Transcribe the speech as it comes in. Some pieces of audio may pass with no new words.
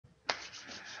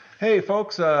Hey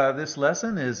folks, this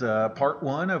lesson is part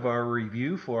one of our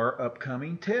review for our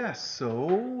upcoming tests.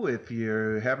 So if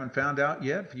you haven't found out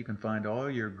yet, you can find all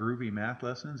your groovy math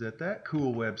lessons at that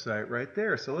cool website right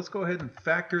there. So let's go ahead and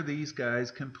factor these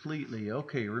guys completely.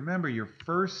 Okay, remember your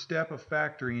first step of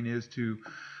factoring is to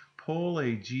pull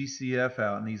a GCF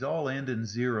out, and these all end in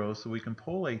 0, so we can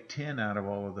pull a 10 out of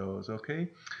all of those, okay?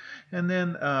 And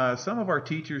then some of our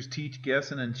teachers teach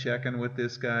guessing and checking with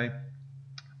this guy.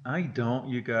 I don't,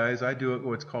 you guys. I do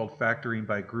what's called factoring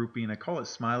by grouping. I call it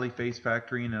smiley face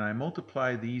factoring, and I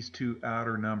multiply these two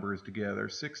outer numbers together.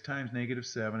 6 times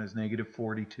 -7 is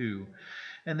 -42.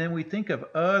 And then we think of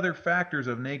other factors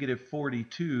of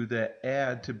 -42 that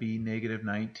add to be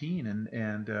 -19,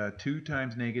 and 2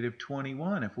 times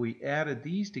 -21. If we added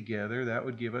these together, that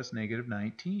would give us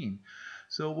 -19.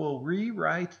 So we'll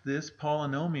rewrite this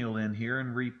polynomial in here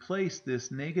and replace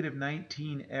this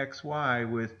 -19xy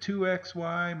with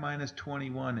 2xy minus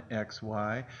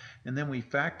 21xy, and then we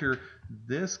factor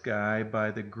this guy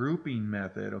by the grouping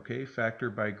method, okay? Factor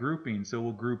by grouping. So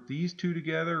we'll group these two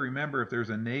together. Remember, if there's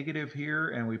a negative here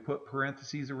and we put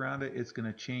parentheses around it, it's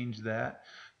going to change that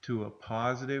to a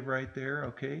positive right there,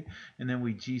 okay? And then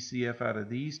we GCF out of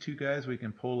these two guys, we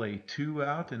can pull a 2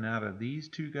 out, and out of these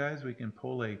two guys, we can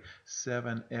pull a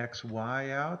 7xy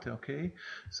out, okay?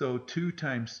 So 2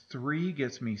 times 3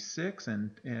 gets me 6,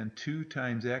 and 2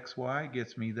 times xy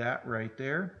gets me that right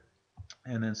there.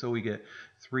 And then so we get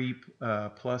 3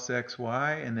 plus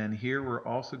xy, and then here we're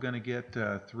also going to get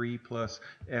 3 plus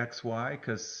xy,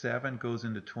 because 7 goes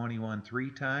into 21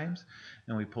 3 times,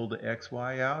 and we pulled the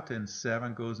xy out, and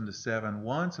 7 goes into 7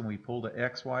 once, and we pulled the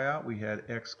xy out. We had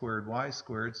x squared y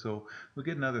squared, so we'll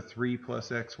get another 3 plus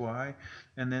xy,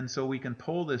 and then so we can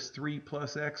pull this 3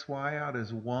 plus xy out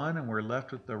as 1, and we're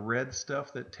left with the red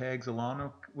stuff that tags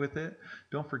along with it.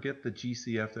 Don't forget the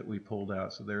GCF that we pulled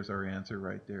out, so there's our answer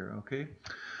right there, okay?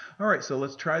 All right, so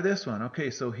let's try this one.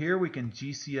 Okay, so here we can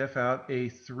GCF out a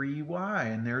 3y,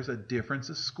 and there's a difference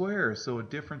of squares. So a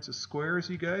difference of squares,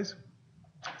 you guys,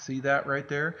 see that right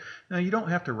there? Now you don't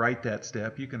have to write that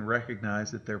step. You can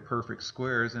recognize that they're perfect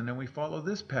squares, and then we follow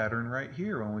this pattern right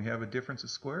here. When we have a difference of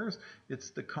squares,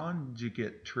 it's the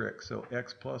conjugate trick. So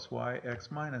x plus y,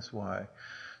 x minus y.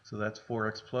 So that's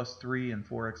 4x plus 3 and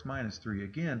 4x minus 3.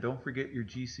 Again, don't forget your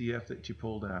GCF that you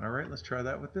pulled out. All right, let's try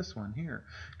that with this one here.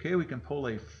 Okay, we can pull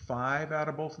a 5 out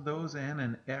of both of those and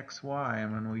an xy.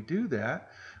 And when we do that,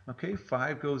 okay,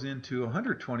 5 goes into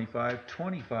 125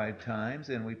 25 times,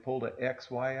 and we pulled a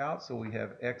xy out, so we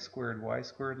have x squared y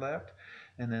squared left.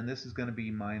 And then this is going to be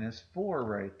minus 4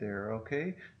 right there,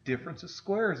 okay? Difference of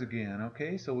squares again,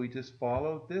 okay? So we just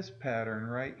follow this pattern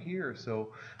right here.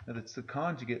 So that it's the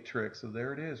conjugate trick. So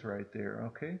there it is right there,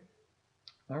 okay?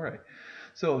 All right.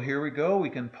 So here we go. We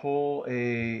can pull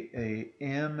a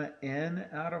mn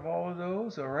out of all of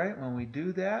those. All right. When we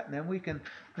do that, and then we can,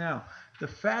 now the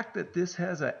fact that this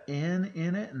has a n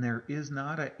in it and there is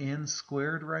not a n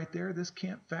squared right there, this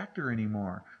can't factor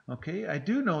anymore. Okay. I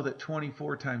do know that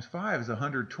 24 times 5 is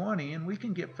 120, and we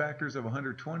can get factors of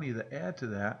 120 that add to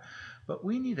that, but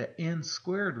we need an n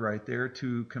squared right there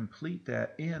to complete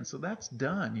that n. So that's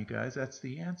done, you guys. That's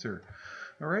the answer.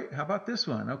 All right, how about this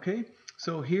one? Okay,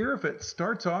 so here if it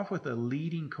starts off with a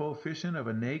leading coefficient of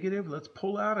a negative, let's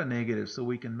pull out a negative so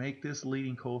we can make this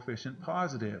leading coefficient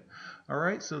positive. All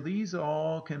right, so these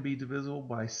all can be divisible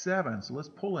by 7. So let's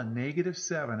pull a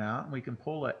 -7 out, and we can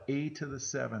pull a to the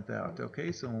 7th out.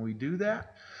 Okay, so when we do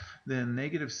that, then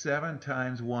 -7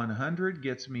 times 100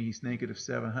 gets me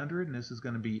 -700, and this is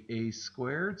going to be a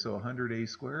squared, so 100a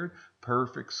squared,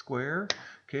 perfect square.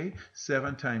 Okay,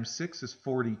 7 times 6 is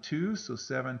 42, so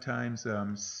 7 times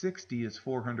 60 is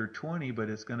 420, but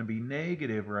it's going to be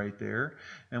negative right there.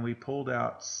 And we pulled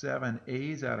out 7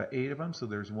 a's out of 8 of them, so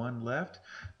there's 1 left.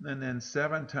 And then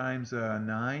 7 times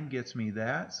 9 gets me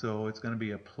that, so it's going to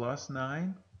be a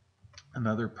 +9.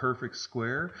 Another perfect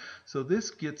square. So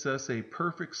this gets us a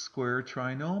perfect square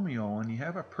trinomial. When you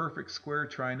have a perfect square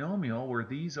trinomial where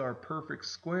these are perfect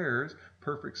squares,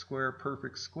 perfect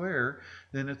square,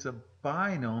 then it's a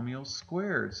binomial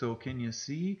squared. So can you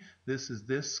see this is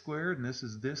this squared and this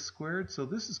is this squared? So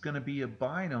this is going to be a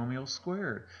binomial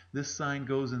squared. This sign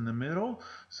goes in the middle.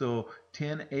 So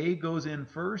 10a goes in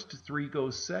first, 3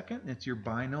 goes second. It's your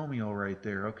binomial right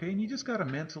there. Okay, and you just got to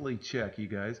mentally check, you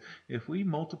guys. If we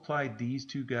multiply these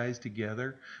two guys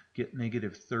together, get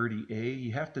negative 30a.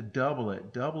 You have to double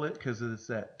it because it's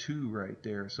that 2 right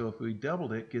there. So if we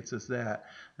doubled it, gets us that.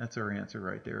 That's our answer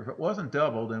right there. If it wasn't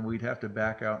doubled, then we'd have to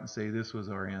back out and say this was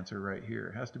our answer right here.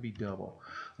 It has to be double.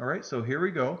 All right, so here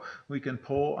we go. We can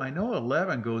pull, I know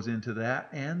 11 goes into that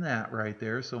and that right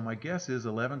there, so my guess is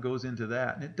 11 goes into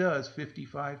that, and it does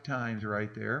 55 times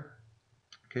right there.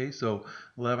 Okay, so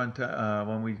 11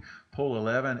 when we pull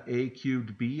 11a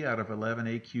cubed b out of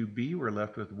 11a cubed b, we're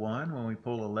left with 1. When we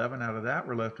pull 11 out of that,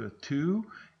 we're left with 2ab.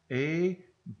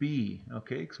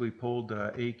 Okay, because we pulled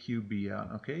a cubed b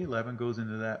out. Okay, 11 goes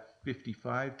into that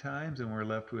 55 times, and we're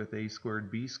left with a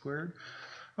squared b squared.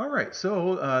 All right,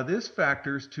 so this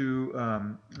factors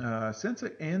to, since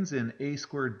it ends in a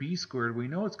squared b squared, we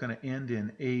know it's going to end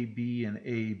in ab and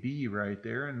ab right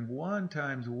there. And 1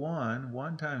 times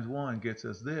 1 gets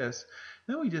us this.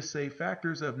 Then we just say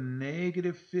factors of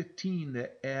negative 15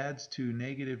 that adds to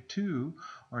negative 2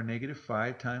 or negative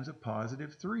 5 times a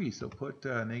positive 3. So put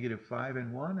negative 5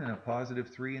 in one and a positive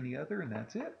 3 in the other, and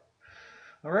that's it.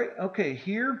 All right, okay,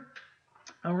 here.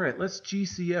 All right, let's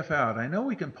GCF out. I know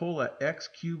we can pull a x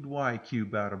cubed y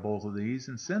cubed out of both of these,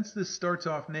 and since this starts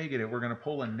off negative, we're going to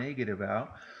pull a negative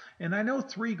out. And I know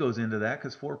 3 goes into that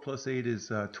because 4 plus 8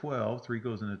 is 12. 3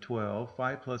 goes into 12.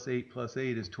 5 plus 8 plus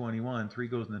 8 is 21. 3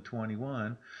 goes into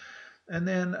 21. And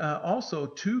then also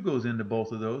 2 goes into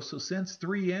both of those. So since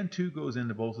 3 and 2 goes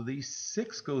into both of these,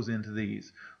 6 goes into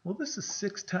these. Well, this is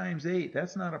 6 times 8.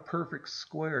 That's not a perfect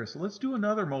square. So let's do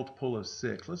another multiple of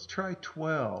 6. Let's try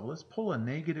 12. Let's pull a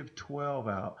negative 12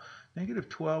 out. Negative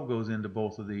 12 goes into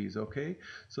both of these, okay?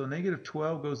 So negative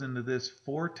 12 goes into this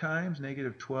 4 times.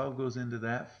 Negative 12 goes into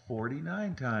that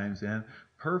 49 times. And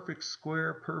perfect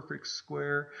square, perfect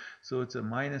square. So it's a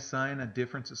minus sign, a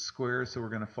difference of squares. So we're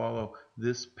going to follow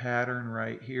this pattern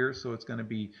right here. So it's going to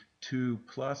be 2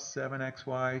 plus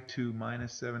 7xy, 2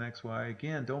 minus 7xy.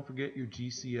 Again, don't forget your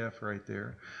GCF right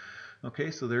there. Okay,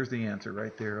 so there's the answer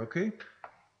right there, okay?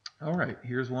 All right,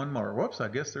 here's one more. Whoops, I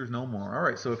guess there's no more. All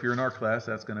right, so if you're in our class,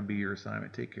 that's going to be your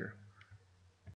assignment. Take care.